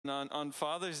On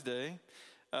Father's Day,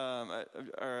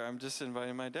 I'm just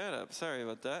inviting my dad up. Sorry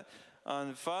about that.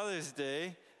 On Father's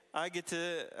Day, I get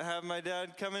to have my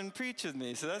dad come and preach with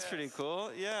me. So that's pretty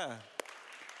cool. Yeah.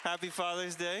 Happy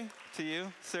Father's Day to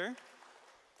you, sir.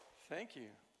 Thank you,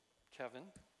 Kevin.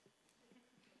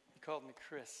 You called me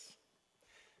Chris.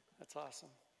 That's awesome.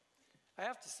 I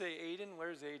have to say, Aiden,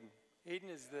 where's Aiden?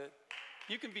 Aiden is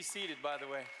you can be seated, by the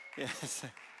way. Yes.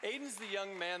 Aiden's the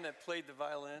young man that played the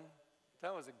violin.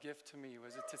 That was a gift to me.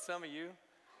 Was it to some of you?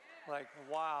 Like,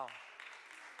 wow.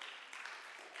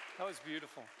 That was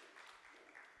beautiful.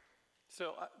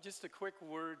 So just a quick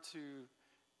word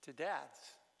to dads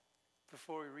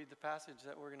before we read the passage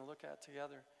that we're going to look at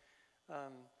together.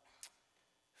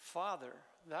 Father,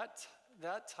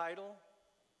 that title,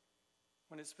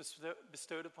 when it's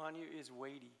bestowed upon you, is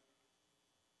weighty.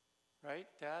 Right,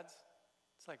 dads?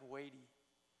 It's like weighty.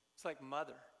 It's like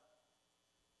mother.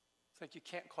 It's like you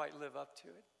can't quite live up to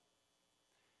it.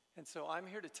 And so I'm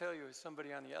here to tell you, as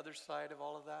somebody on the other side of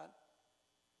all of that,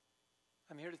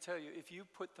 I'm here to tell you, if you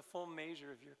put the full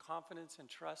measure of your confidence and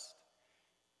trust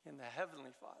in the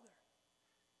Heavenly Father,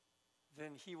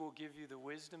 then He will give you the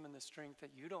wisdom and the strength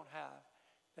that you don't have,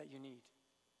 that you need.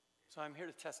 So I'm here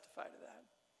to testify to that.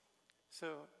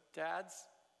 So dads,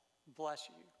 bless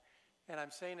you. And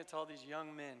I'm saying it to all these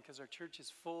young men, because our church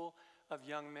is full of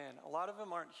young men. A lot of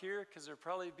them aren't here because they're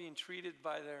probably being treated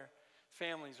by their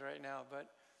families right now, but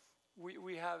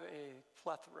we have a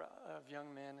plethora of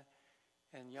young men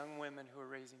and young women who are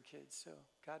raising kids. So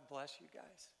God bless you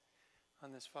guys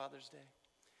on this Father's Day.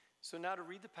 So now to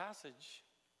read the passage,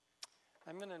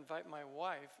 I'm going to invite my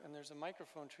wife, and there's a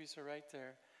microphone, Teresa, right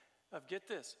there, of, get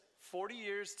this, 40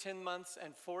 years, 10 months,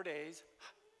 and 4 days.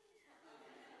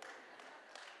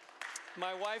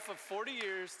 My wife of 40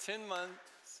 years, 10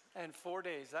 months, and 4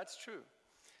 days. That's true.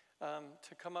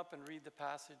 To come up and read the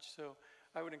passage. So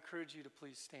I would encourage you to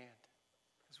please stand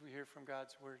as we hear from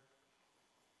God's word.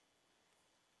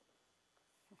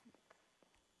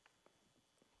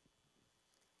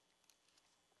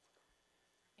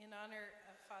 In honor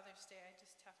of Father's Day, I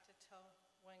just have to tell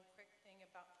one quick thing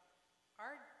about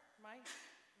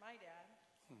my dad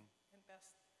and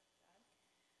Beth's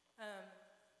dad.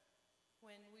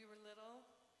 When we were little,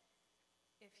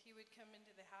 if he would come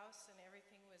into the house and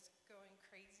everything was going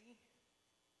crazy,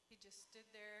 he just stood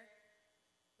there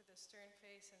with a stern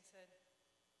face and said,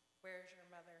 "Where's your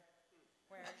mother?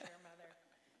 Where's your mother?"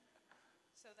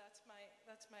 So that's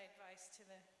my advice to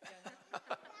the young.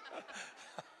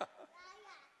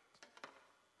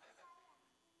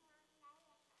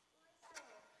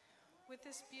 With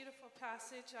this beautiful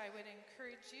passage, I would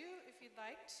encourage you, if you'd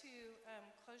like, to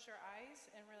close your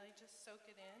eyes and really just soak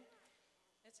it in.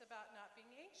 It's about not being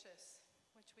anxious,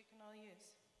 which we can all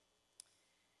use.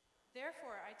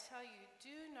 Therefore, I tell you,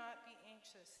 do not be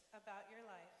anxious about your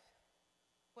life,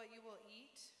 what you will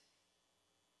eat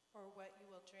or what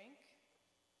you will drink,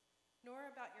 nor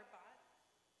about your body,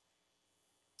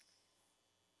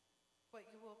 what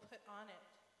you will put on it.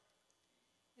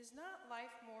 Is not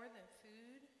life more than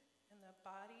food, and the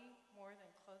body more than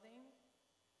clothing?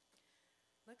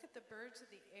 Look at the birds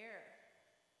of the air.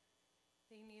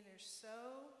 They neither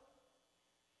sow,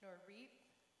 nor reap,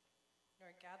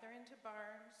 nor gather into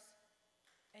barns,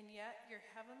 and yet your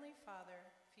heavenly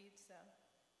Father feeds them.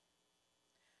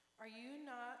 Are you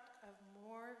not of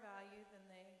more value than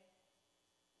they?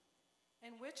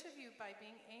 And which of you, by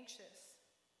being anxious,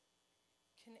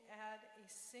 can add a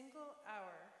single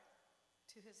hour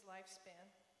to his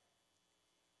lifespan?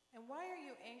 And why are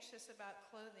you anxious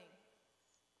about clothing?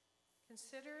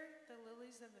 Consider the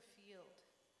lilies of the field,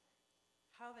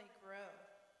 how they grow.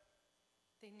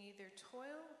 They neither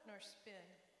toil nor spin.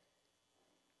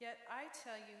 Yet I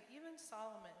tell you, even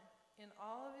Solomon, in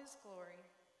all of his glory,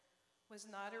 was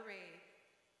not arrayed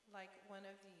like one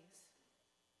of these.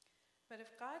 But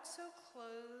if God so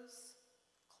clothes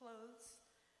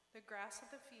the grass of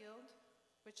the field,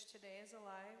 which today is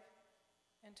alive,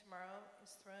 and tomorrow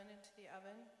is thrown into the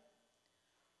oven,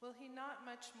 will he not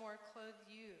much more clothe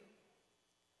you,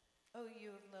 O you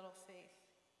of little faith?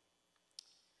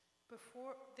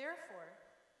 Therefore,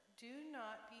 do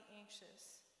not be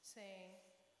anxious, saying,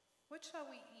 what shall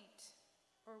we eat,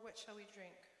 or what shall we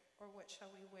drink, or what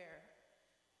shall we wear?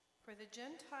 For the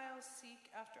Gentiles seek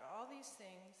after all these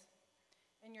things,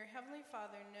 and your heavenly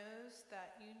Father knows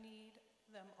that you need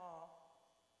them all.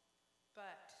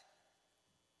 But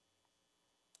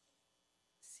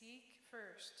seek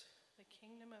first the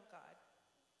kingdom of God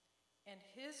and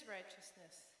his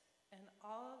righteousness, and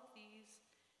all of these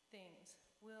things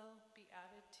will be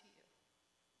added to you.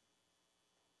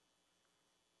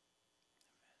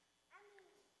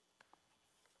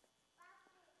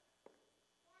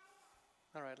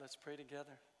 All right, let's pray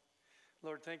together.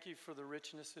 Lord, thank you for the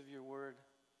richness of your word.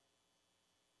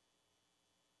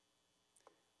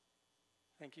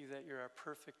 Thank you that you're our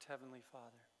perfect Heavenly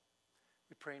Father.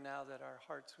 We pray now that our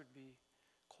hearts would be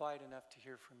quiet enough to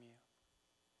hear from you.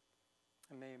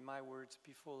 And may my words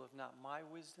be full of not my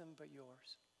wisdom, but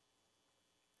yours.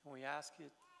 And we ask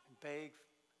it and beg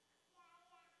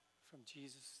from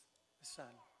Jesus, the Son.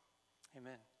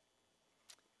 Amen.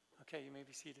 Okay, you may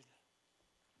be seated.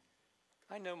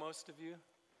 I know most of you,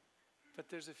 but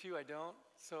there's a few I don't,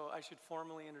 so I should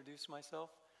formally introduce myself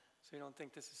so you don't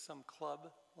think this is some club.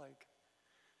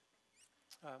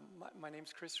 My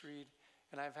name's Reid,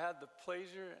 and I've had the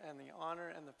pleasure and the honor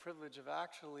and the privilege of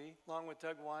actually, along with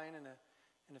Doug Wine and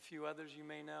a few others you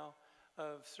may know,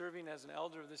 of serving as an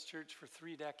elder of this church for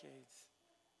 3 decades.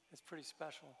 It's pretty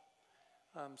special.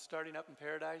 Starting up in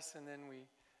Paradise, and then we,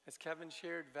 as Kevin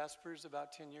shared, Vespers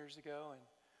about 10 years ago, and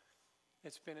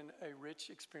it's been a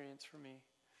rich experience for me.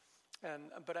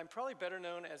 But I'm probably better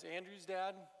known as Andrew's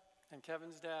dad, and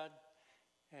Kevin's dad,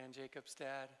 and Jacob's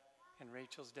dad, and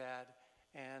Rachel's dad,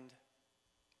 and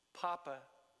Papa,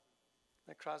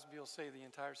 like Crosby will say the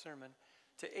entire sermon,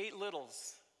 to 8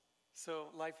 littles. So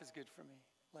life is good for me.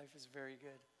 Life is very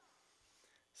good.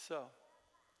 So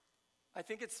I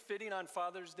think it's fitting on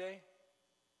Father's Day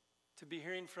to be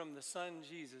hearing from the Son,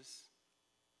 Jesus,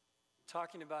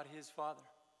 talking about his father,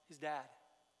 his dad.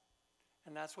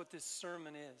 And that's what this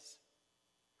sermon is.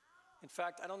 In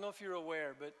fact, I don't know if you're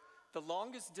aware, but the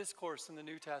longest discourse in the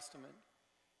New Testament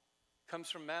comes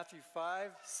from Matthew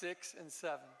 5, 6, and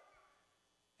 7.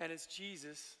 And it's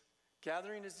Jesus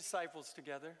gathering his disciples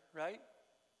together, right?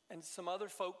 And some other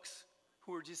folks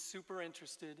who were just super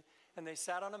interested. And they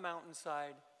sat on a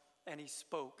mountainside and he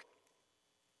spoke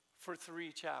for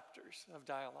 3 chapters of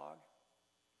dialogue.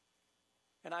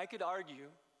 And I could argue,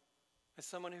 as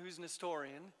someone who's an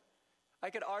historian,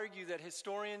 I could argue that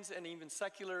historians and even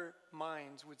secular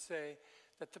minds would say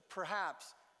that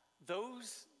perhaps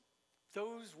those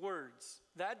words,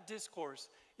 that discourse,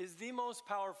 is the most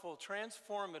powerful,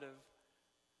 transformative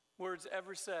words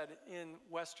ever said in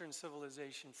Western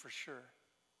civilization for sure.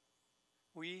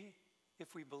 We,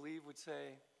 if we believe, would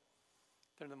say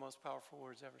they're the most powerful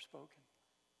words ever spoken.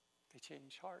 They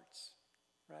change hearts,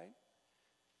 right?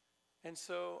 And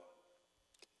so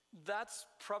that's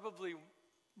probably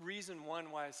reason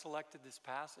one why I selected this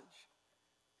passage.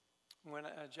 When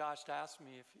Josh asked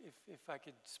me if I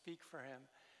could speak for him.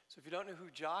 So if you don't know who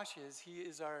Josh is, he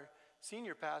is our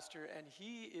senior pastor, and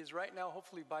he is right now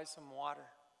hopefully by some water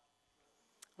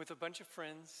with a bunch of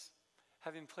friends,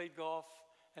 having played golf,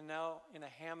 and now in a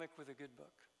hammock with a good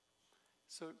book.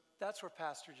 So that's where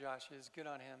Pastor Josh is. Good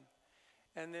on him.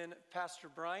 And then Pastor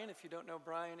Brian, if you don't know,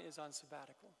 Brian is on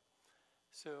sabbatical.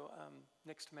 So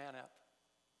next man up.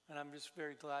 And I'm just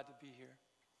very glad to be here.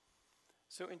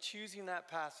 So in choosing that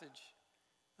passage,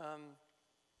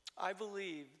 I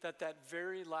believe that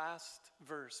very last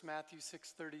verse, Matthew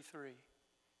 6:33,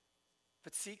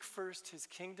 but seek first his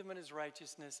kingdom and his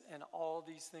righteousness, and all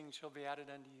these things shall be added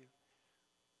unto you.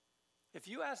 If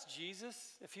you ask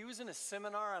Jesus, if he was in a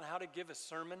seminar on how to give a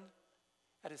sermon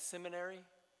at a seminary,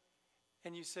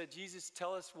 and you said, Jesus,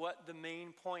 tell us what the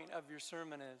main point of your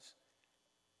sermon is,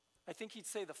 I think he'd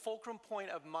say the fulcrum point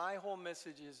of my whole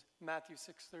message is Matthew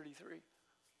 6:33.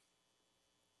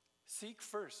 Seek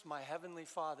first my heavenly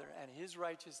Father and his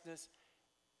righteousness,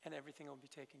 and everything will be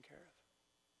taken care of.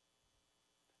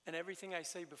 And everything I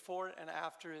say before and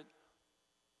after it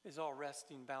is all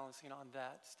resting, balancing on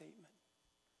that statement.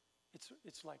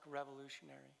 It's like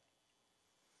revolutionary.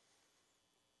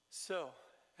 So,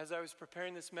 as I was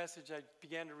preparing this message, I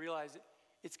began to realize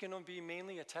it's going to be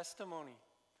mainly a testimony.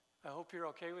 I hope you're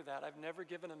okay with that. I've never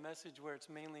given a message where it's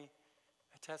mainly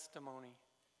a testimony.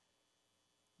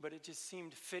 But it just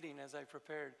seemed fitting as I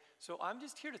prepared. So I'm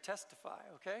just here to testify,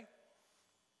 okay?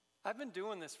 I've been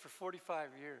doing this for 45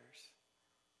 years.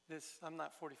 I'm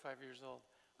not 45 years old.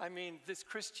 I mean, this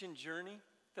Christian journey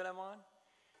that I'm on.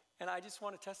 And I just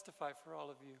want to testify for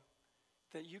all of you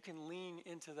that you can lean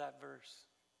into that verse,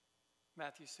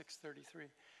 Matthew 6:33.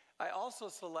 I also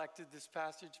selected this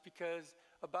passage because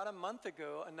about a month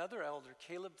ago, another elder,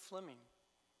 Caleb Fleming,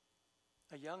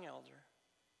 a young elder,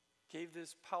 gave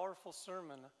this powerful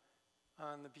sermon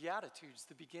on the Beatitudes,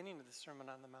 the beginning of the Sermon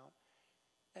on the Mount.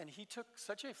 And he took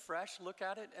such a fresh look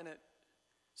at it, and it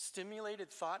stimulated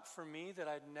thought for me that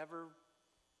I'd never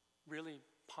really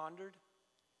pondered.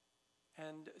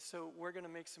 And so we're going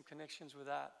to make some connections with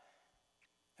that.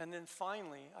 And then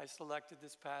finally, I selected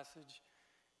this passage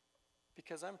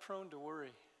because I'm prone to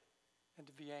worry and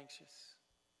to be anxious.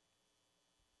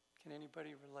 Can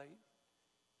anybody relate?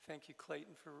 Thank you,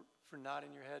 Clayton, for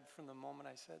nodding your head from the moment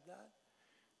I said that.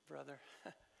 Brother,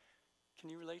 can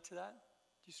you relate to that?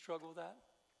 Do you struggle with that?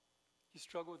 Do you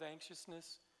struggle with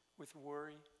anxiousness, with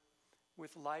worry,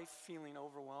 with life feeling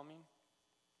overwhelming?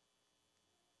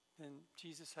 Then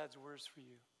Jesus has words for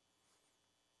you.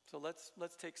 So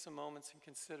let's take some moments and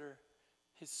consider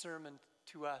his sermon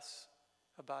to us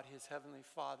about his heavenly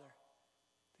Father,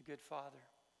 the good Father.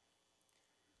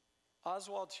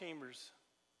 Oswald Chambers,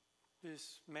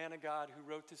 this man of God who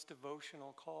wrote this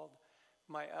devotional called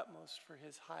My Utmost for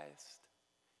His Highest.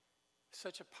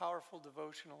 Such a powerful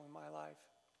devotional in my life.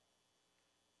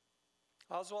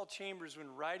 Oswald Chambers,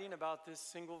 when writing about this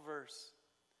single verse,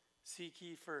 seek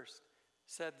ye first,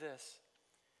 said this: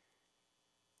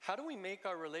 how do we make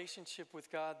our relationship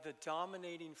with God the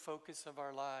dominating focus of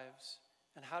our lives?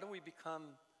 And how do we become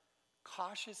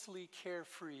cautiously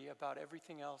carefree about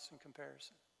everything else in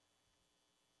comparison?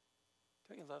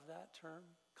 Don't you love that term?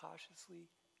 Cautiously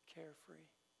carefree.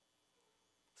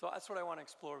 So that's what I want to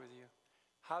explore with you.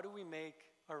 How do we make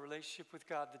our relationship with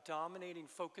God the dominating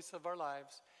focus of our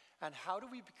lives? And how do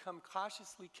we become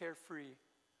cautiously carefree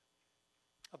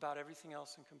about everything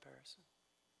else in comparison?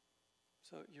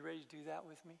 So you ready to do that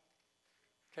with me?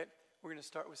 Okay, we're going to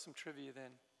start with some trivia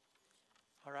then.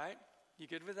 All right? You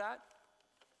good with that?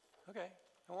 Okay,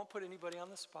 I won't put anybody on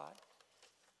the spot.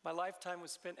 My lifetime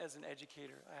was spent as an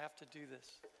educator. I have to do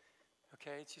this.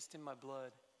 Okay, it's just in my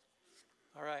blood.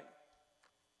 All right.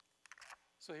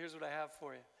 So here's what I have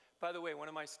for you. By the way, one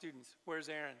of my students, where's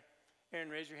Aaron? Aaron,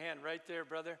 raise your hand right there,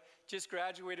 brother. Just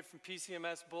graduated from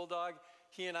PCMS Bulldog.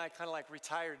 He and I kind of like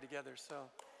retired together, so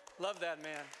love that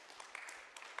man.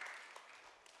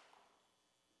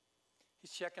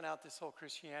 He's checking out this whole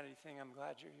Christianity thing. I'm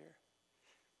glad you're here.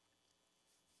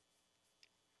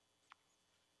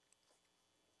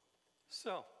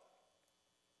 So,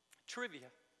 trivia.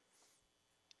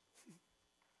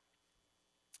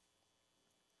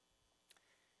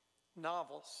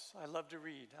 Novels. I love to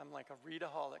read. I'm like a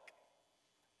readaholic.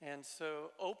 And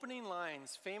so opening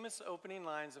lines, famous opening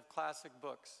lines of classic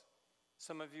books.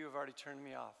 Some of you have already turned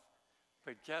me off.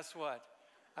 But guess what?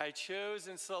 I chose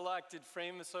and selected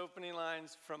famous opening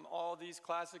lines from all these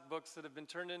classic books that have been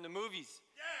turned into movies.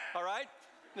 Yeah! All right?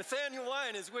 Nathaniel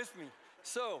Wine is with me.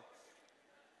 So,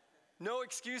 no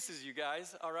excuses, you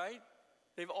guys, all right?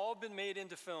 They've all been made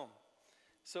into film.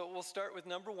 So we'll start with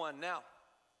number one. Now,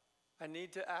 I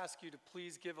need to ask you to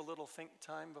please give a little think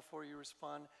time before you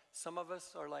respond. Some of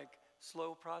us are like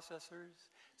slow processors.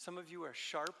 Some of you are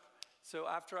sharp. So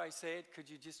after I say it, could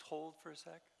you just hold for a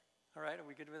sec? All right, are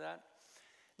we good with that?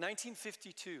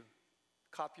 1952,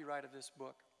 copyright of this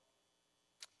book.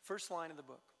 First line of the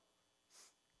book.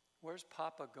 Where's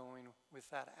Papa going with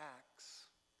that axe?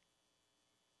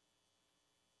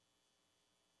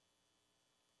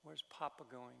 Where's Papa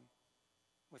going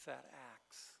with that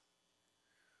axe?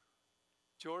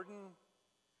 Jordan,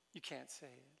 you can't say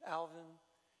it. Alvin,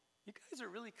 you guys are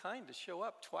really kind to show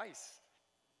up twice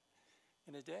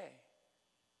in a day.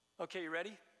 Okay, you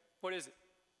ready? What is it?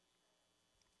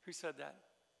 Who said that?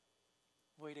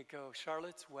 Way to go.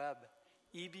 Charlotte's Web,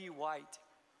 E.B. White.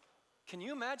 Can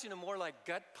you imagine a more like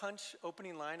gut punch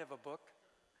opening line of a book?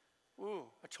 Ooh,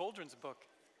 a children's book,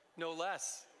 no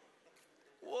less.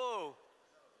 Whoa.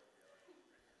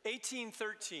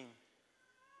 1813.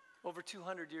 Over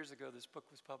 200 years ago, this book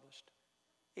was published.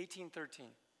 1813.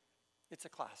 It's a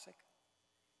classic.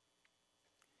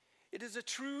 It is a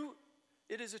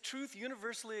truth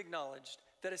universally acknowledged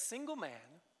that a single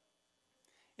man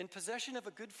in possession of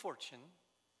a good fortune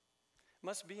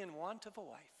must be in want of a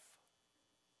wife.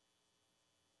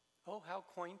 Oh, how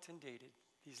quaint and dated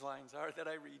these lines are that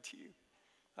I read to you.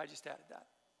 I just added that.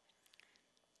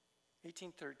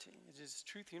 1813. It is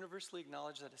truth universally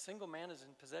acknowledged that a single man is in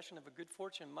possession of a good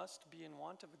fortune must be in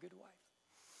want of a good wife.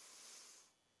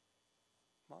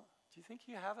 Do you think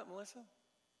you have it, Melissa?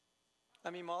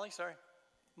 Molly, sorry.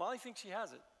 Molly thinks she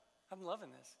has it. I'm loving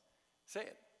this. Say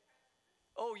it.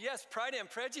 Oh, yes, Pride and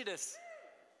Prejudice.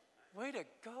 Way to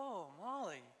go,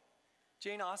 Molly.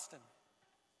 Jane Austen.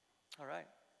 All right.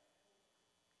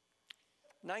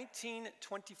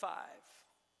 1925.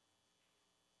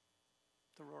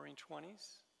 The Roaring Twenties.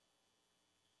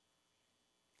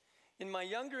 In my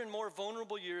younger and more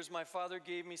vulnerable years, my father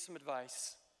gave me some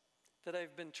advice that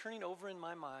I've been turning over in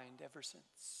my mind ever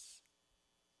since.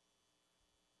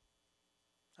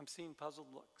 I'm seeing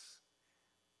puzzled looks.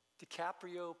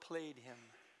 DiCaprio played him.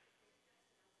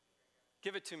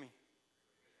 Give it to me.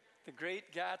 The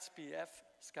Great Gatsby, F.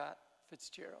 Scott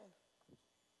Fitzgerald.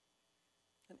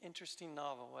 An interesting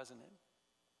novel, wasn't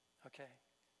it? Okay.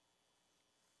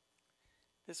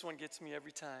 This one gets me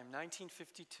every time.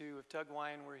 1952, if Doug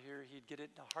Wine were here, he'd get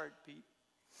it in a heartbeat.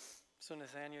 So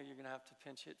Nathaniel, you're going to have to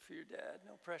pinch hit for your dad.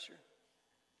 No pressure.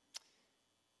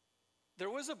 There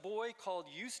was a boy called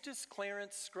Eustace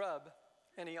Clarence Scrubb,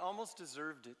 and he almost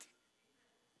deserved it.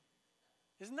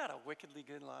 Isn't that a wickedly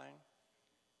good line?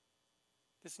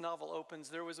 This novel opens,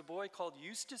 there was a boy called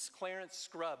Eustace Clarence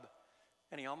Scrubb,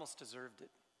 and he almost deserved it.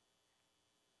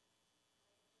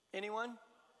 Anyone?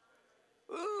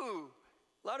 Ooh,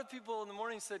 a lot of people in the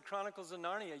morning said Chronicles of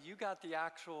Narnia. You got the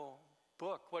actual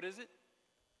book. What is it?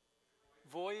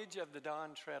 Voyage of the Dawn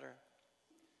Treader.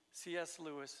 C.S.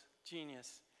 Lewis,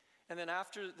 genius. And then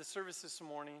after the service this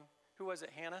morning, who was it,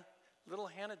 Hannah? Little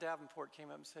Hannah Davenport came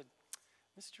up and said,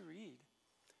 Mr. Reid,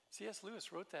 C.S.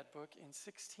 Lewis wrote that book in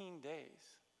 16 days.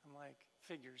 I'm like,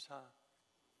 figures, huh?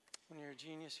 When you're a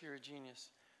genius, you're a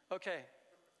genius. Okay,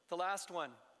 the last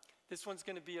one. This one's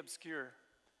going to be obscure.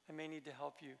 I may need to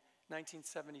help you.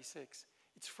 1976.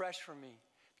 It's fresh for me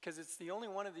because it's the only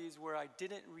one of these where I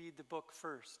didn't read the book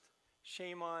first.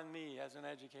 Shame on me as an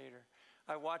educator.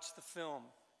 I watched the film.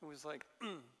 It was like,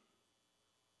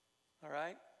 all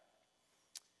right?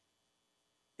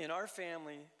 In our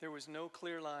family, there was no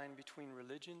clear line between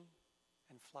religion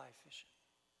and fly fishing.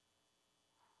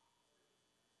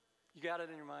 You got it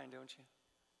in your mind, don't you?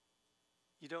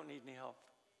 You don't need any help.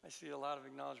 I see a lot of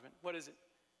acknowledgement. What is it?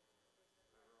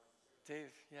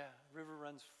 Dave, yeah, river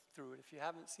runs through it. If you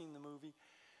haven't seen the movie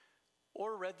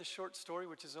or read the short story,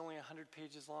 which is only 100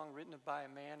 pages long, written by a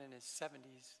man in his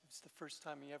 70s, it's the first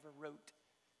time he ever wrote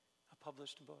a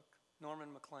published book.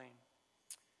 Norman MacLean.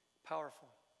 Powerful.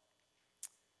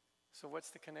 So what's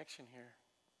the connection here?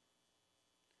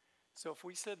 So if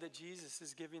we said that Jesus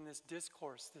is giving this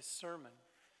discourse, this sermon,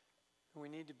 we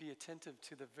need to be attentive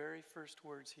to the very first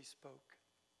words he spoke.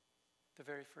 The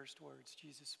very first words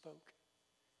Jesus spoke.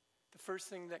 The first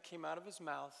thing that came out of his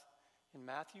mouth in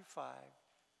Matthew 5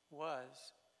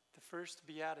 was the first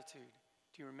beatitude.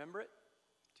 Do you remember it?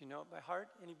 Do you know it by heart?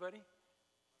 Anybody?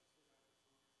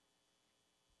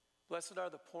 Blessed are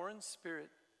the poor in spirit,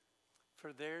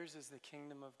 for theirs is the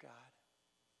kingdom of God.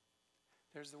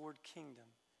 There's the word kingdom.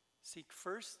 Seek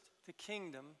first the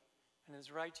kingdom and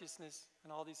his righteousness,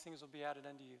 and all these things will be added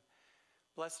unto you.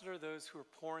 Blessed are those who are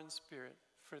poor in spirit,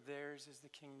 for theirs is the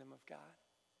kingdom of God.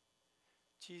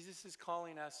 Jesus is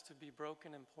calling us to be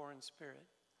broken and poor in spirit.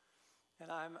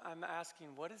 And I'm asking,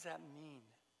 what does that mean?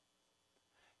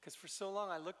 Because for so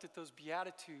long I looked at those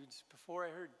Beatitudes before I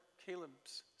heard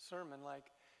Caleb's sermon, like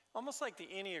almost like the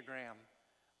Enneagram.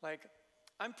 Like,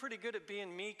 I'm pretty good at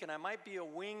being meek, and I might be a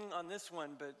wing on this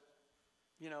one, but,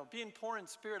 being poor in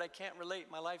spirit, I can't relate.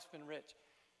 My life's been rich.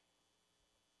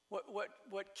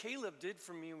 What Caleb did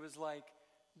for me was like,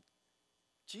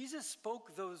 Jesus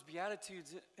spoke those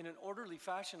Beatitudes in an orderly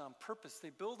fashion on purpose.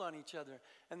 They build on each other,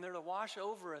 and they're to wash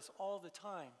over us all the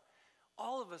time.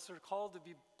 All of us are called to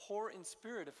be poor in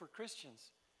spirit if we're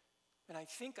Christians. And I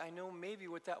think I know maybe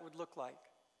what that would look like.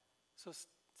 So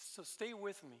stay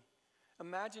with me.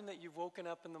 Imagine that you've woken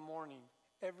up in the morning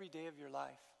every day of your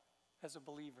life as a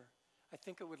believer. I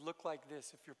think it would look like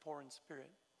this if you're poor in spirit.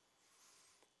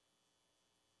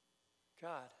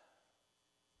 God,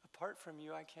 apart from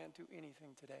you, I can't do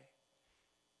anything today.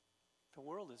 The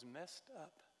world is messed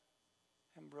up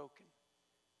and broken.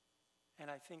 And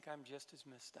I think I'm just as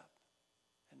messed up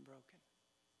and broken.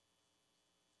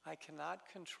 I cannot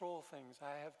control things.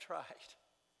 I have tried.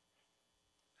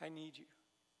 I need you.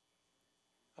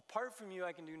 Apart from you,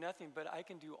 I can do nothing, but I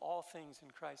can do all things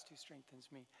in Christ who strengthens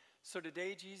me. So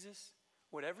today, Jesus,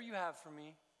 whatever you have for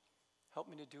me, help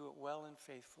me to do it well and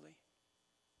faithfully.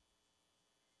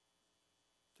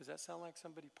 Does that sound like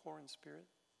somebody poor in spirit?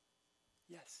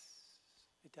 Yes,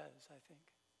 it does, I think.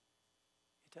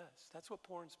 It does. That's what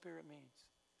poor in spirit means.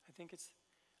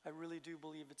 I really do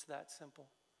believe it's that simple.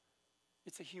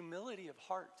 It's a humility of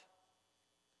heart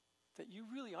that you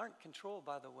really aren't controlled,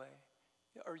 by the way.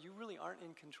 Or you really aren't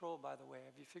in control, by the way.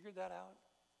 Have you figured that out?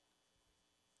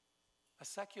 A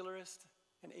secularist,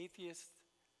 an atheist,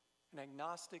 an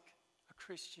agnostic, a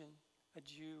Christian, a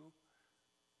Jew,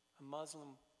 a Muslim,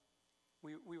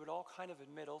 we would all kind of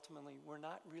admit ultimately we're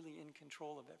not really in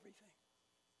control of everything.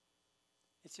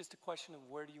 It's just a question of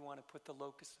where do you want to put the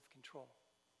locus of control.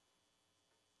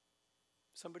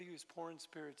 Somebody who's poor in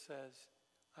spirit says,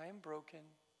 I am broken,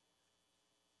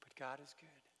 but God is good.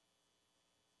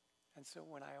 And so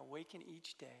when I awaken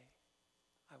each day,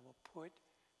 I will put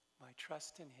my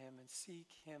trust in him and seek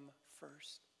him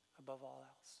first above all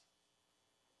else.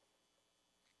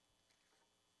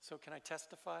 So can I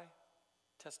testify?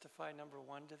 Testify number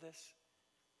one to this?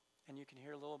 And you can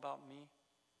hear a little about me?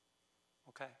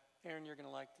 Okay. Aaron, you're going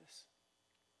to like this.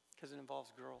 because it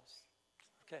involves girls.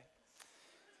 Okay.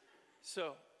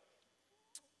 So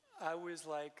I was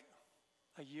like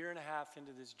a year and a half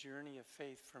into this journey of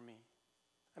faith for me.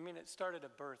 I mean, it started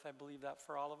at birth. I believe that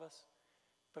for all of us.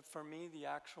 But for me, the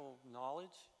actual knowledge,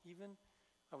 even,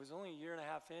 I was only a year and a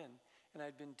half in, and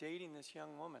I'd been dating this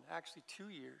young woman, actually 2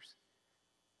 years.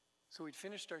 So we'd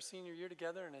finished our senior year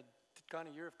together and had gone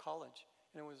a year of college,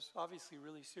 and it was obviously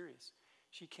really serious.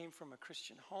 She came from a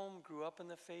Christian home, grew up in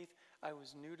the faith. I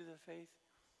was new to the faith.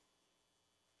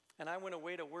 And I went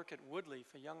away to work at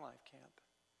Woodleaf, a Young Life camp.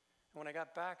 And when I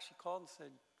got back, she called and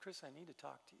said, Chris, I need to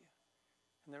talk to you.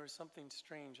 And there was something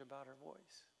strange about her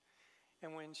voice.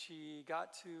 And when she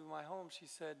got to my home, she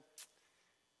said,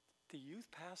 the youth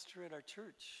pastor at our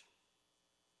church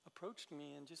approached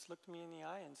me and just looked me in the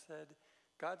eye and said,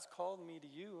 God's called me to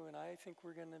you, and I think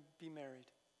we're going to be married.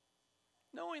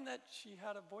 Knowing that she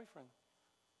had a boyfriend.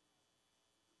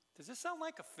 Does this sound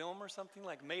like a film or something,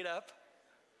 like made up?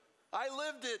 I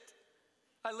lived it.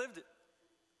 I lived it.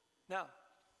 Now,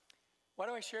 why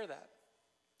do I share that?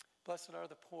 Blessed are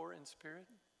the poor in spirit,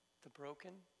 the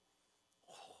broken.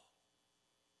 Oh,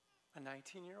 a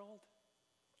 19-year-old,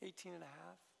 18 and a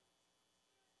half,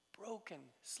 broken,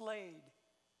 slayed,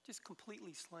 just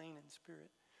completely slain in spirit.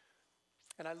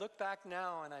 And I look back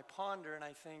now and I ponder and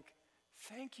I think,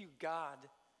 thank you, God,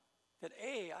 that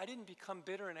A, I didn't become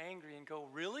bitter and angry and go,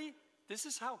 really? This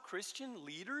is how Christian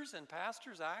leaders and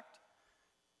pastors act?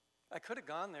 I could have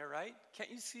gone there, right? Can't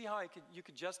you see how you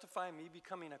could justify me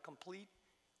becoming a complete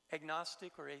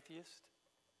agnostic or atheist?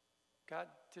 God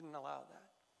didn't allow that.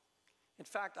 In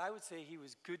fact, I would say he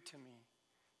was good to me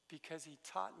because he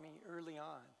taught me early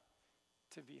on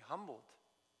to be humbled,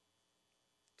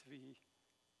 to be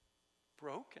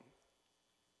broken.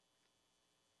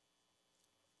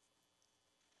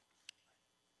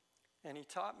 And he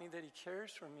taught me that he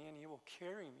cares for me and he will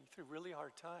carry me through really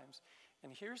hard times.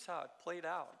 And here's how it played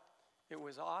out. It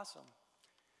was awesome.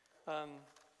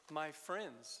 My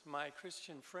friends, my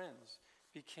Christian friends,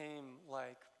 became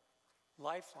like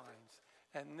lifelines.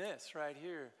 And this right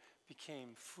here became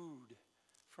food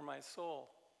for my soul.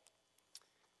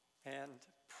 And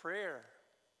prayer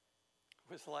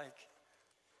was like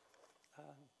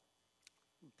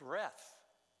breath.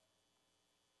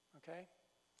 Okay?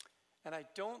 And I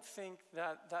don't think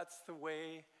that that's the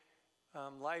way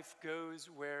life goes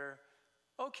where,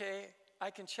 okay, I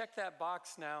can check that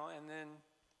box now and then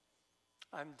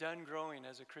I'm done growing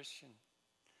as a Christian.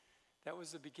 That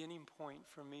was the beginning point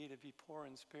for me to be poor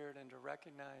in spirit and to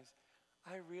recognize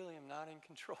I really am not in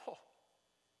control.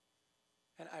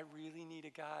 And I really need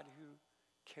a God who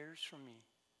cares for me.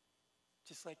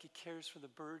 Just like he cares for the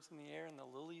birds in the air and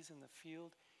the lilies in the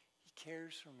field, he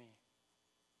cares for me.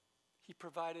 He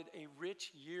provided a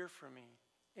rich year for me,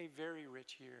 a very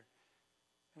rich year.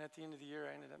 And at the end of the year,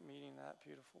 I ended up meeting that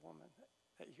beautiful woman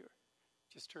that you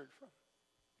just heard from.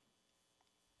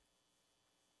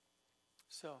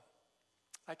 So,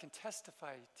 I can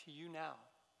testify to you now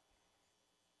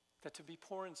that to be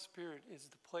poor in spirit is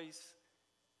the place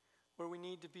where we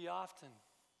need to be often.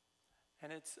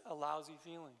 And it's a lousy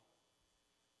feeling.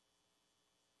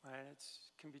 Right? It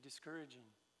can be discouraging.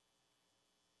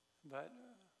 But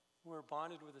we're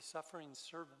bonded with a suffering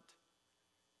servant.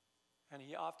 And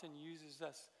he often uses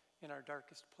us in our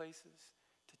darkest places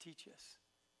to teach us,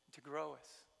 to grow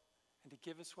us, and to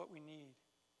give us what we need.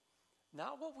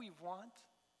 Not what we want.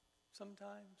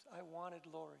 Sometimes I wanted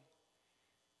Lori.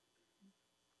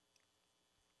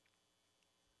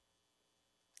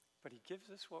 But he gives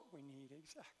us what we need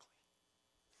exactly.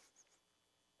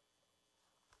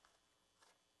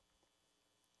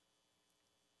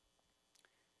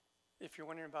 If you're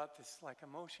wondering about this like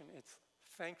emotion, it's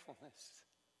thankfulness.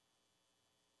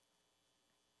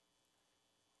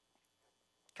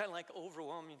 Kind of like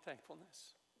overwhelming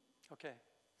thankfulness. Okay.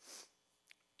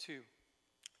 2.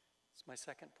 It's my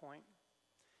second point.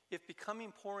 If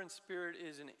becoming poor in spirit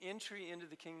is an entry into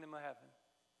the kingdom of heaven,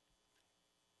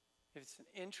 if it's an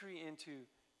entry into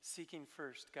seeking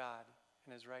first God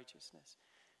and his righteousness,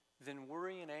 then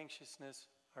worry and anxiousness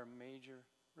are major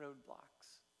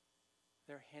roadblocks.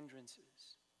 They're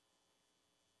hindrances.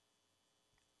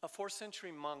 A 4th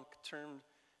century monk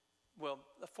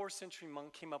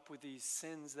came up with these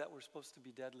sins that were supposed to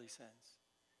be deadly sins.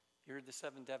 You heard the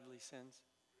 7 deadly sins?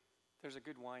 There's a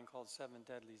good wine called 7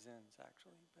 Deadly Sins,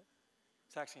 actually, but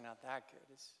it's actually not that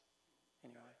good.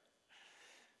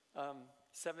 Anyway.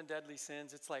 7 deadly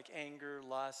sins, it's like anger,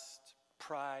 lust,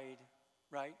 pride,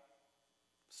 right?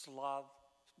 Sloth,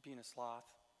 being a sloth.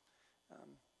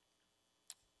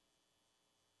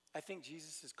 I think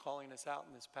Jesus is calling us out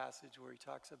in this passage where he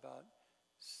talks about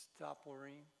stop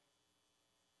worrying,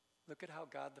 Look at how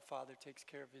God the Father takes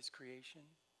care of his creation.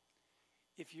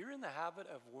 If you're in the habit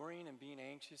of worrying and being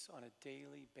anxious on a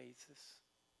daily basis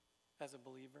as a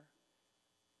believer,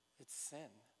 it's sin.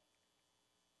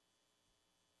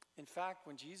 In fact,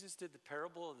 when Jesus did the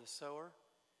parable of the sower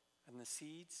and the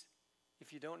seeds,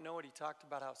 if you don't know it, he talked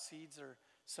about how seeds are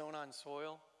sown on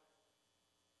soil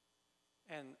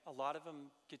and a lot of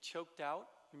them get choked out.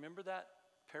 Remember that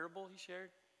parable he shared?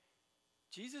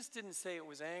 Jesus didn't say it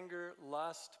was anger,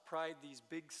 lust, pride, these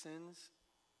big sins.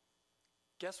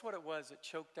 Guess what it was that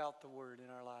choked out the word in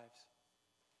our lives?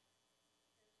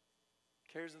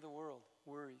 Cares of the world,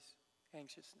 worries,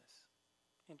 anxiousness.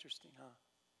 Interesting, huh?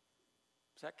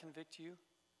 Does that convict you?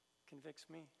 Convicts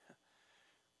me.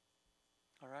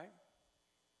 All right?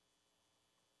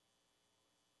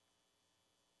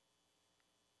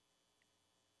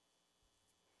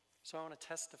 So I want to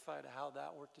testify to how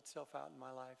that worked itself out in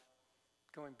my life,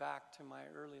 going back to my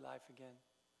early life again.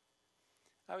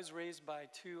 I was raised by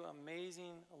two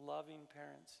amazing, loving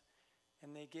parents,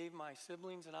 and they gave my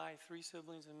siblings and I, 3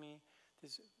 siblings and me,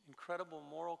 this incredible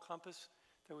moral compass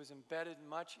that was embedded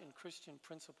much in Christian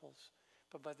principles.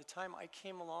 But by the time I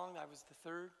came along, I was the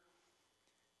third.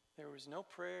 There was no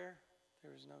prayer,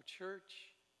 there was no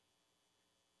church,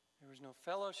 there was no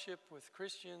fellowship with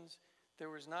Christians, there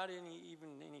was not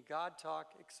even any God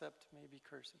talk except maybe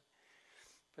cursing.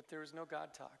 But there was no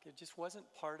God talk. It just wasn't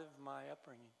part of my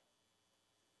upbringing.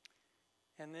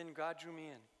 And then God drew me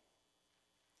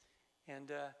in.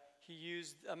 And he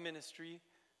used a ministry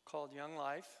called Young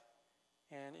Life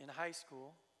and in high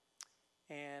school.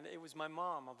 And it was my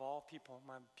mom, of all people,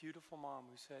 my beautiful mom,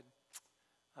 who said,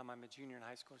 I'm a junior in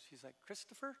high school. She's like,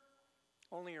 Christopher,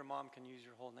 only your mom can use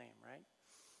your whole name, right?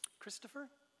 Christopher,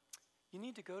 you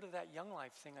need to go to that Young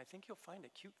Life thing. I think you'll find a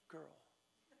cute girl.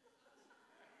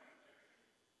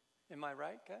 Am I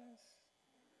right, guys?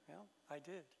 Yeah, I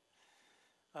did.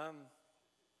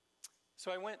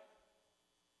 So I went,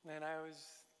 and I was,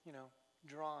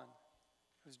 drawn.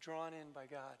 I was drawn in by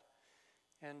God.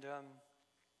 And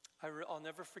I'll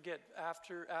never forget,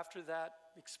 after that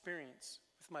experience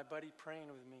with my buddy praying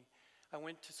with me, I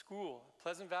went to school,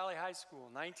 Pleasant Valley High School,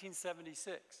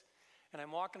 1976. And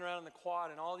I'm walking around in the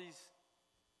quad, and all these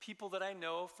people that I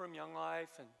know from Young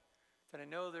Life and that I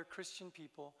know they're Christian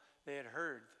people, they had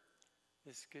heard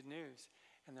this good news.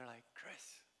 And they're like,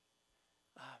 Chris,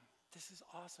 this is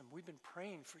awesome. We've been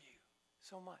praying for you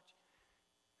so much.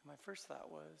 And my first thought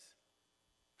was,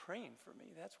 praying for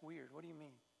me? That's weird. What do you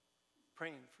mean?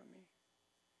 Praying for me?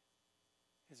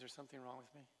 Is there something wrong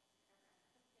with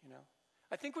me?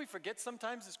 I think we forget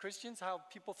sometimes as Christians how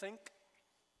people think.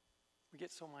 We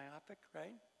get so myopic,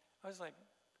 right? I was like,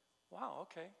 wow,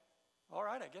 okay. All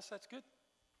right, I guess that's good.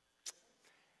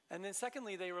 And then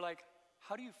secondly, they were like,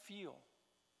 how do you feel?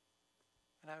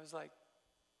 And I was like,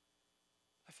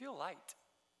 I feel light.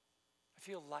 I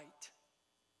feel light.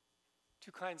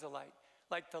 2 kinds of light.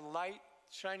 Like the light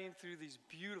shining through these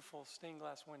beautiful stained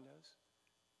glass windows.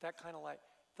 That kind of light.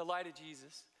 The light of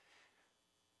Jesus.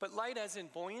 But light as in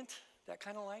buoyant, that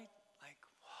kind of light. Like,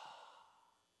 wow.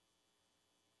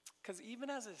 Because even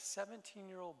as a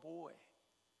 17-year-old boy,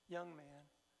 young man,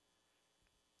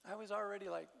 I was already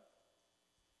like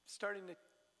starting to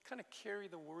kind of carry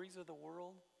the worries of the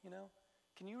world,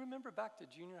 Can you remember back to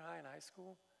junior high and high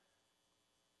school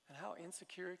and how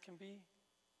insecure it can be,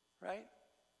 right?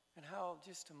 And how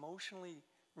just emotionally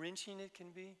wrenching it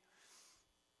can be?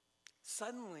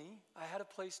 Suddenly, I had a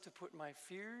place to put my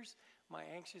fears, my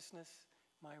anxiousness,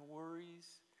 my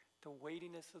worries, the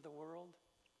weightiness of the world.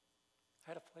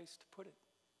 I had a place to put it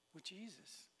with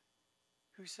Jesus,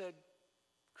 who said,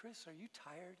 Chris, are you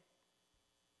tired?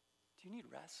 Do you need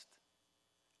rest?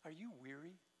 Are you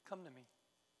weary? Come to me.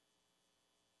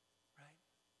 Right?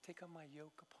 Take on my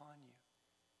yoke upon you.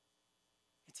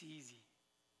 It's easy.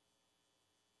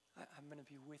 I'm going to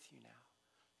be with you now.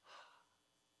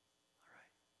 All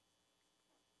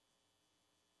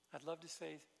right. I'd love to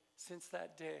say, since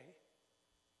that day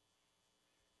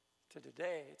to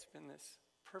today, it's been this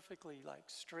perfectly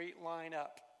straight line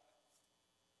up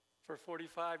for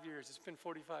 45 years. It's been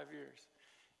 45 years.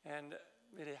 And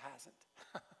it hasn't.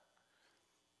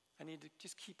 I need to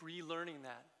just keep relearning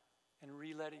that and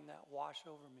re-letting that wash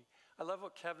over me. I love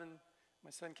what my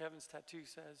son Kevin's tattoo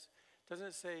says. Doesn't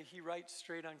it say he writes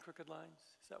straight on crooked lines?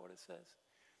 Is that what it says?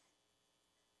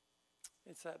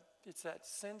 It's that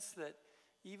sense that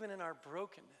even in our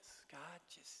brokenness, God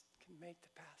just can make the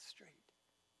path straight.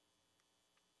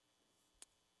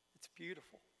 It's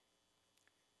beautiful.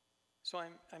 So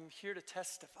I'm here to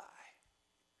testify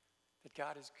that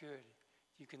God is good.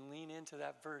 You can lean into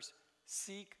that verse.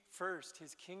 Seek first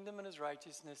his kingdom and his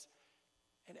righteousness,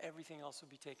 and everything else will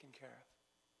be taken care of.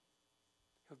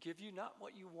 He'll give you not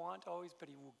what you want always, but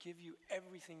he will give you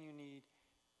everything you need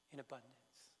in abundance.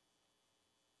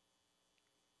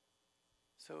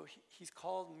 So he's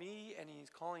called me and he's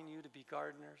calling you to be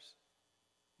gardeners,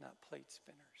 not plate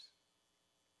spinners.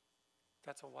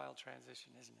 That's a wild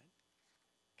transition, isn't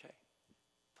it? Okay,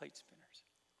 plate spinners.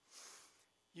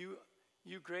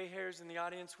 You gray hairs in the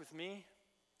audience with me,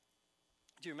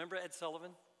 do you remember Ed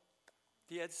Sullivan?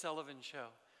 The Ed Sullivan Show.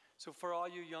 So for all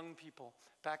you young people,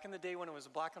 back in the day when it was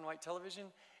black and white television,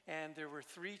 and there were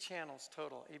 3 channels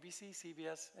total, ABC,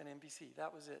 CBS, and NBC.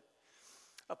 That was it.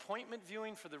 Appointment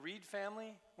viewing for the Reid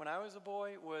family when I was a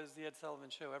boy was the Ed Sullivan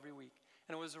Show every week.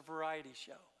 And it was a variety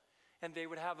show. And they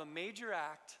would have a major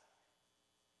act,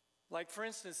 like for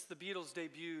instance, the Beatles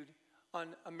debuted on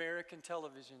American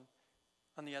television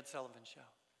on the Ed Sullivan Show.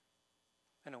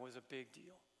 And it was a big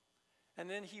deal. And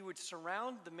then he would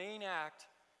surround the main act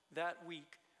that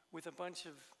week with a bunch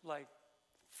of like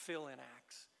fill-in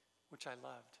acts, which I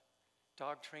loved.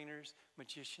 Dog trainers,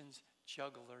 magicians,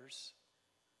 jugglers,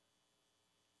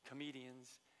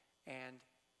 comedians, and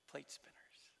plate spinners.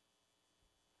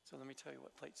 So let me tell you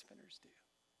what plate spinners do.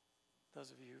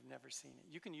 Those of you who've never seen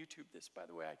it. You can YouTube this, by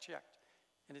the way, I checked.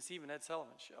 And it's even Ed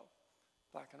Sullivan's show,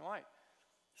 black and white.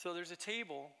 So there's a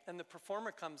table, and the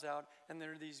performer comes out, and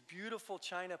there are these beautiful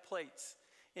china plates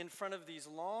in front of these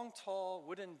long, tall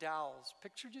wooden dowels.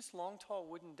 Picture just long, tall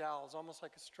wooden dowels, almost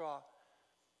like a straw.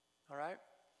 All right?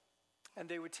 And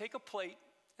they would take a plate,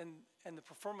 and the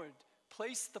performer would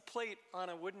place the plate on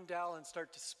a wooden dowel and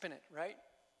start to spin it, right?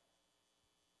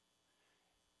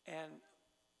 And,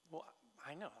 well,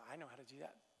 I know how to do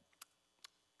that.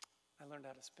 I learned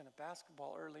how to spin a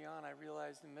basketball early on. I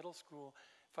realized in middle school,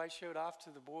 if I showed off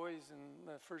to the boys in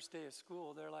the first day of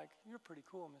school, they're like, "You're pretty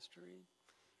cool, Mr. Reid.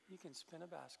 You can spin a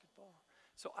basketball."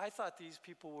 So I thought these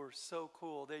people were so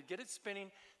cool. They'd get it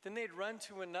spinning, then they'd run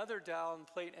to another dowel and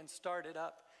plate and start it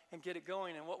up and get it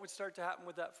going. And what would start to happen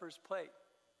with that first plate?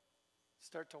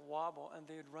 Start to wobble, and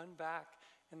they'd run back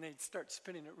and they'd start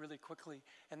spinning it really quickly.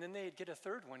 And then they'd get a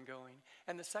third one going,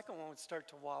 and the second one would start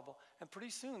to wobble. And pretty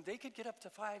soon they could get up to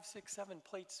 5, 6, 7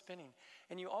 plates spinning.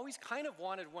 And you always kind of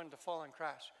wanted one to fall and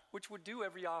crash, which would do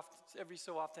every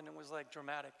so often. It was like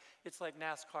dramatic. It's like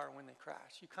NASCAR when they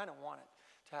crash. You kind of want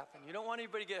it to happen. You don't want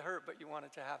anybody to get hurt, but you want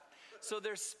it to happen. So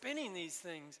they're spinning these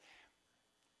things.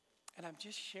 And I'm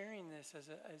just sharing this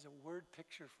as a word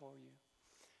picture for you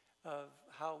of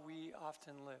how we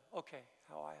often live. Okay,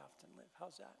 how I often live.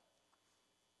 How's that?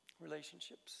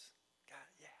 Relationships. God,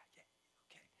 yeah,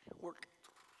 okay. Work.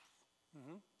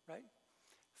 Right?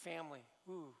 Family.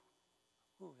 Ooh,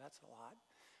 that's a lot.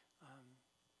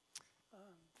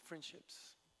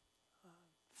 Friendships.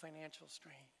 Financial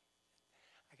strain.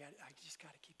 I just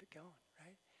got to keep it going,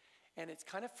 right? And it's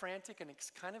kind of frantic and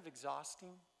it's kind of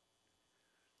exhausting.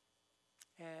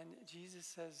 And Jesus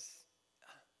says,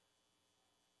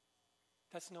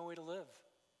 that's no way to live.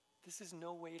 This is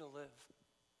no way to live.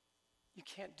 You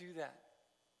can't do that.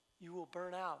 You will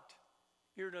burn out.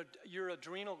 Your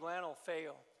adrenal gland will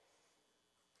fail.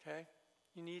 Okay?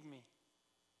 You need me.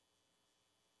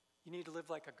 You need to live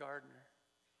like a gardener.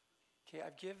 Okay,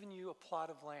 I've given you a plot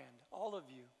of land. All of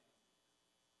you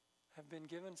have been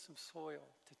given some soil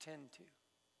to tend to.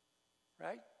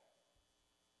 Right?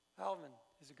 Alvin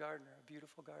is a gardener, a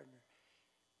beautiful gardener.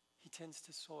 He tends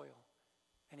to soil.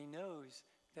 And he knows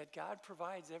that God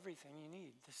provides everything you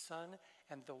need. The sun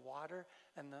and the water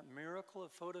and the miracle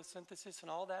of photosynthesis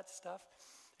and all that stuff.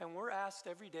 And we're asked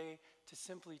every day to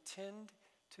simply tend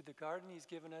to the garden he's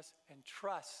given us and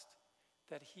trust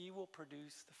that he will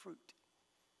produce the fruit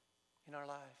in our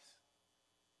lives.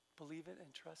 Believe it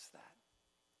and trust that.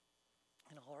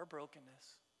 In all our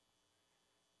brokenness.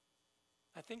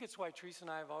 I think it's why Teresa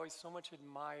and I have always so much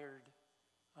admired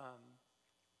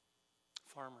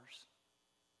farmers.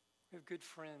 We have good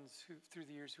friends who, through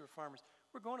the years, who are farmers.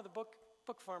 We're going to the book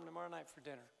farm tomorrow night for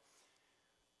dinner.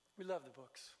 We love the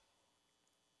books.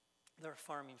 They're a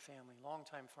farming family,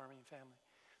 longtime farming family.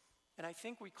 And I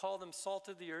think we call them salt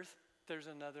of the earth. There's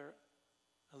another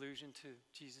allusion to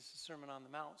Jesus' Sermon on the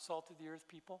Mount, salt of the earth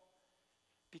people.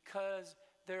 Because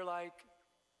they're like,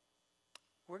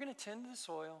 we're going to tend to the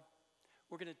soil.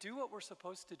 We're going to do what we're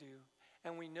supposed to do.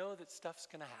 And we know that stuff's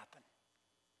going to happen.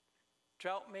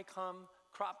 Drought may come.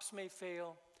 Crops may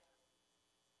fail.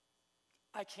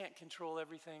 I can't control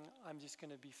everything. I'm just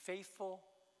going to be faithful,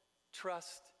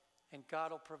 trust, and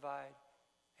God will provide.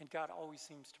 And God always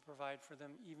seems to provide for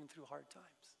them, even through hard times.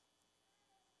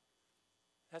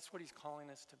 That's what he's calling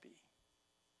us to be.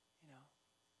 You know,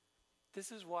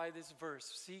 this is why this verse,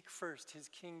 seek first his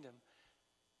kingdom,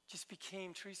 just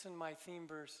became Teresa and my theme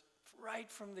verse right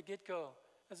from the get-go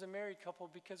as a married couple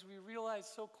because we realized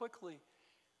so quickly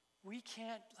we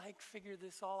can't figure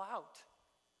this all out.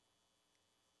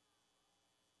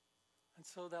 And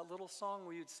so that little song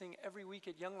we would sing every week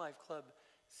at Young Life Club,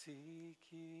 seek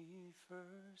ye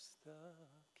first the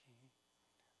King.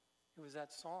 It was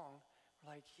that song.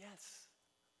 We're like, yes,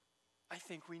 I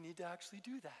think we need to actually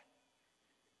do that.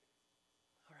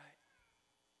 All right.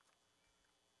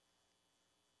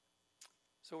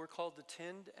 So we're called to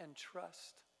tend and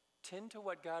trust. Tend to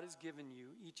what God has given you,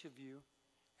 each of you,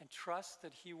 and trust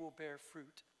that he will bear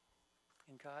fruit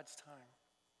in God's time.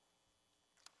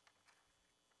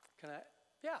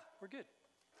 Yeah, we're good.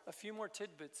 A few more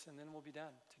tidbits and then we'll be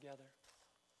done together.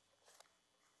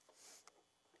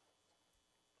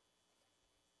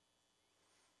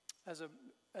 As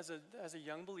a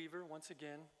young believer, once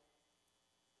again,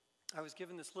 I was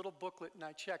given this little booklet and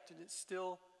I checked and it's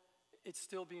still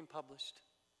being published.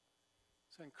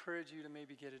 So I encourage you to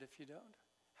maybe get it if you don't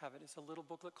have it. It's a little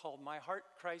booklet called My Heart,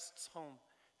 Christ's Home.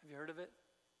 Have you heard of it?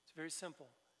 It's very simple.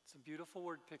 It's a beautiful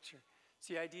word picture. It's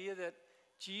the idea that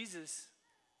Jesus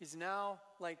is now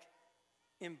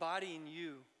embodying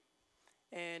you,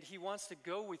 and he wants to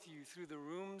go with you through the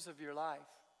rooms of your life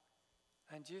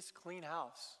and just clean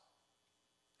house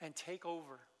and take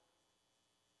over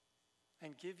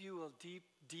and give you a deep,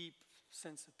 deep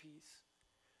sense of peace.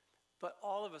 But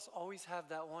all of us always have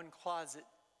that one closet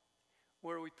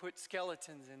where we put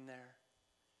skeletons in there,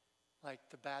 like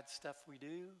the bad stuff we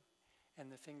do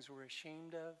and the things we're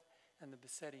ashamed of and the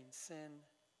besetting sin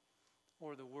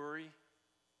or the worry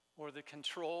or the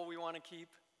control we want to keep.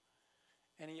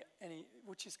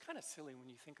 Which is kind of silly when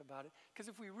you think about it. Because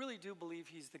if we really do believe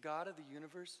he's the God of the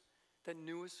universe that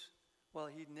knew us while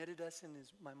he knitted us in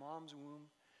my mom's womb,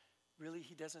 really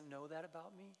he doesn't know that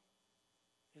about me?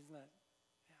 Isn't that?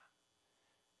 Yeah.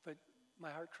 But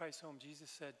my heart cries home. Jesus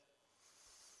said,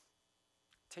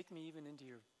 take me even into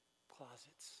your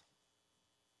closets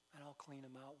and I'll clean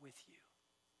them out with you.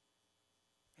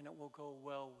 And it will go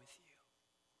well with you.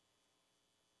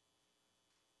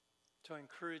 So I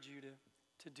encourage you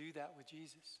to do that with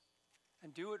Jesus.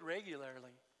 And do it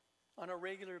regularly, on a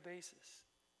regular basis.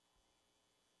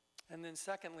 And then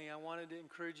secondly, I wanted to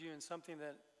encourage you in something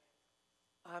that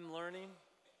I'm learning,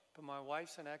 but my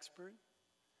wife's an expert,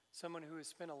 someone who has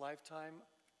spent a lifetime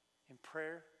in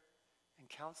prayer and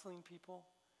counseling people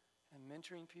and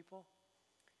mentoring people.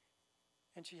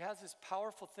 And she has this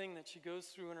powerful thing that she goes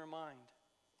through in her mind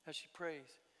as she prays.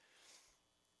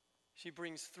 She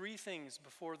brings 3 things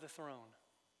before the throne.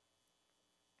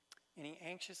 Any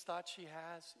anxious thoughts she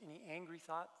has, any angry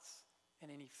thoughts, and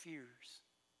any fears.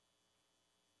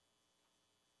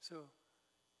 So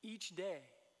each day,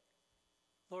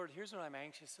 Lord, here's what I'm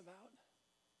anxious about.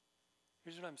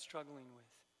 Here's what I'm struggling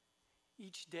with.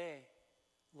 Each day,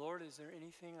 Lord, is there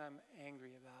anything I'm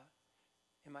angry about?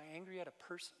 Am I angry at a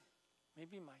person?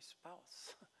 Maybe my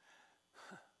spouse.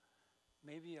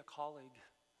 Maybe a colleague.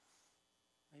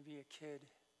 Maybe a kid.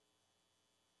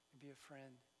 Maybe a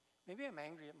friend. Maybe I'm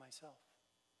angry at myself.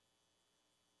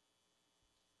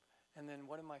 And then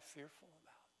what am I fearful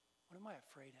about? What am I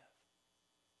afraid of?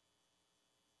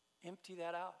 Empty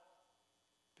that out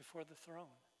before the throne.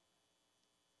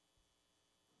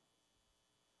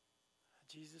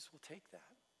 Jesus will take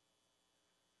that.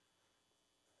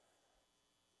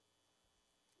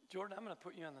 Jordan, I'm going to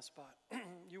put you on the spot.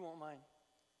 You won't mind.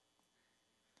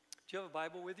 Do you have a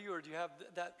Bible with you, or do you have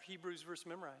that Hebrews verse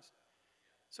memorized?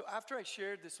 So after I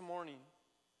shared this morning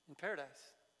in Paradise,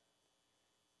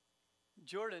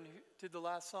 Jordan did the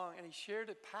last song, and he shared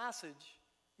a passage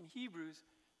in Hebrews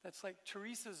that's like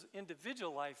Teresa's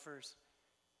individual life verse.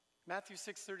 Matthew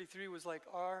 6:33 was like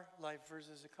our life verse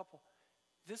as a couple.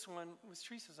 This one was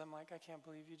Teresa's. I'm like, I can't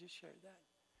believe you just shared that.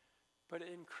 But it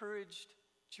encouraged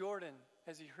Jordan,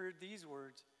 as he heard these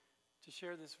words, to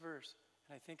share this verse.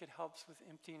 And I think it helps with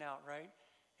emptying out, right?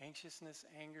 Anxiousness,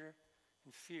 anger,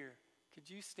 and fear. Could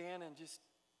you stand and just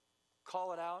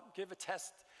call it out? Give a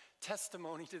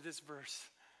testimony to this verse.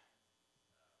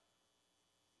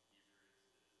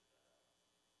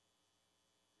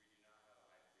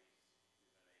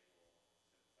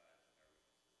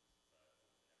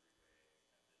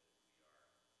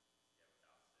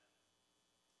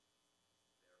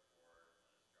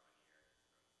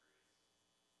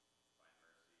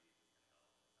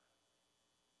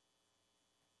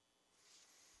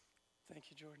 Thank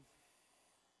you, Jordan.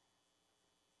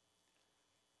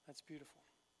 That's beautiful.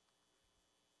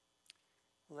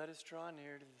 Let us draw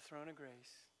near to the throne of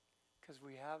grace, because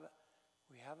we have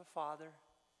a Father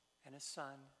and a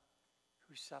Son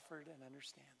who suffered and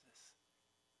understands us.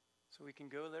 So we can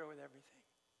go there with everything.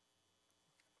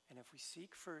 And if we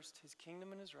seek first his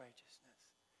kingdom and his righteousness,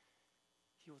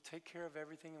 he will take care of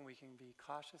everything, and we can be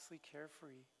cautiously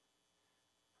carefree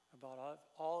about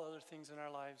all other things in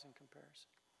our lives in comparison.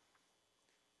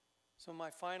 So my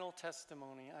final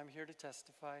testimony, I'm here to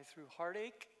testify through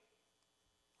heartache,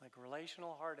 like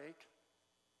relational heartache.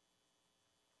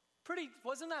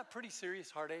 Wasn't that pretty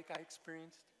serious heartache I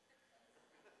experienced?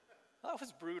 That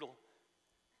was brutal.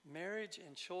 Marriage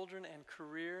and children and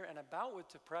career, and a bout with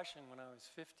depression when I was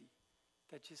 50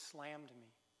 that just slammed me,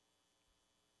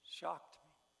 shocked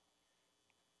me.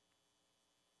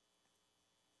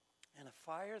 And a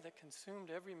fire that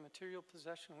consumed every material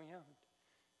possession we owned.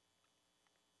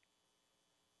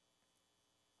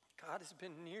 God has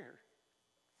been near.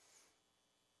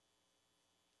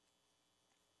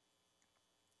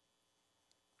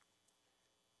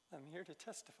 I'm here to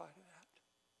testify to that.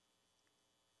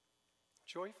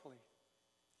 Joyfully.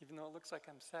 Even though it looks like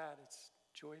I'm sad, it's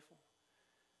joyful.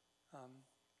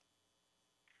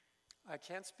 I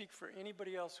can't speak for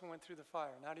anybody else who went through the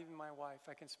fire, not even my wife.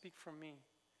 I can speak for me.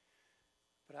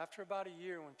 But after about a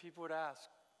year, when people would ask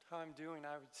how I'm doing,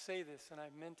 I would say this, and I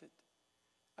meant it.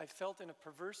 I felt in a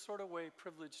perverse sort of way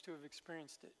privileged to have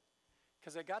experienced it.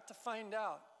 Because I got to find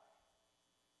out,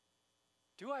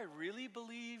 do I really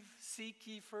believe, seek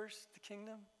ye first the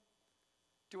kingdom?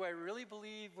 Do I really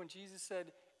believe when Jesus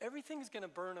said, everything's going to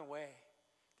burn away.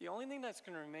 The only thing that's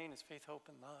going to remain is faith, hope,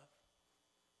 and love.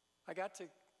 I got to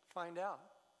find out.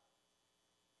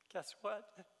 Guess what?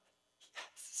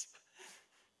 Yes.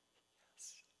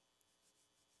 Yes.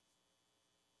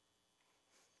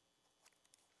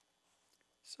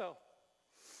 So,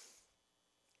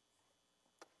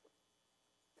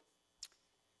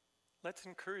 let's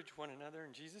encourage one another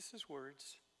in Jesus'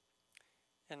 words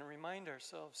and remind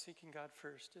ourselves seeking God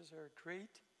first is our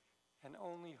great and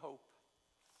only hope.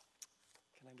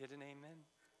 Can I get an amen?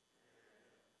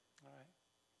 All right.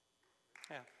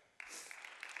 Yeah.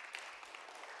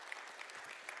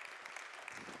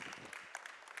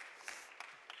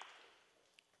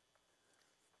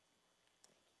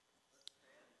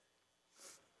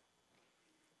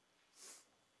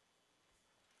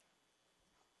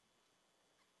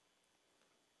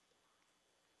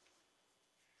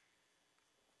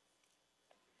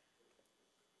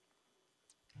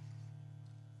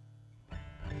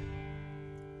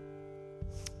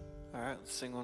 All right, let's sing one.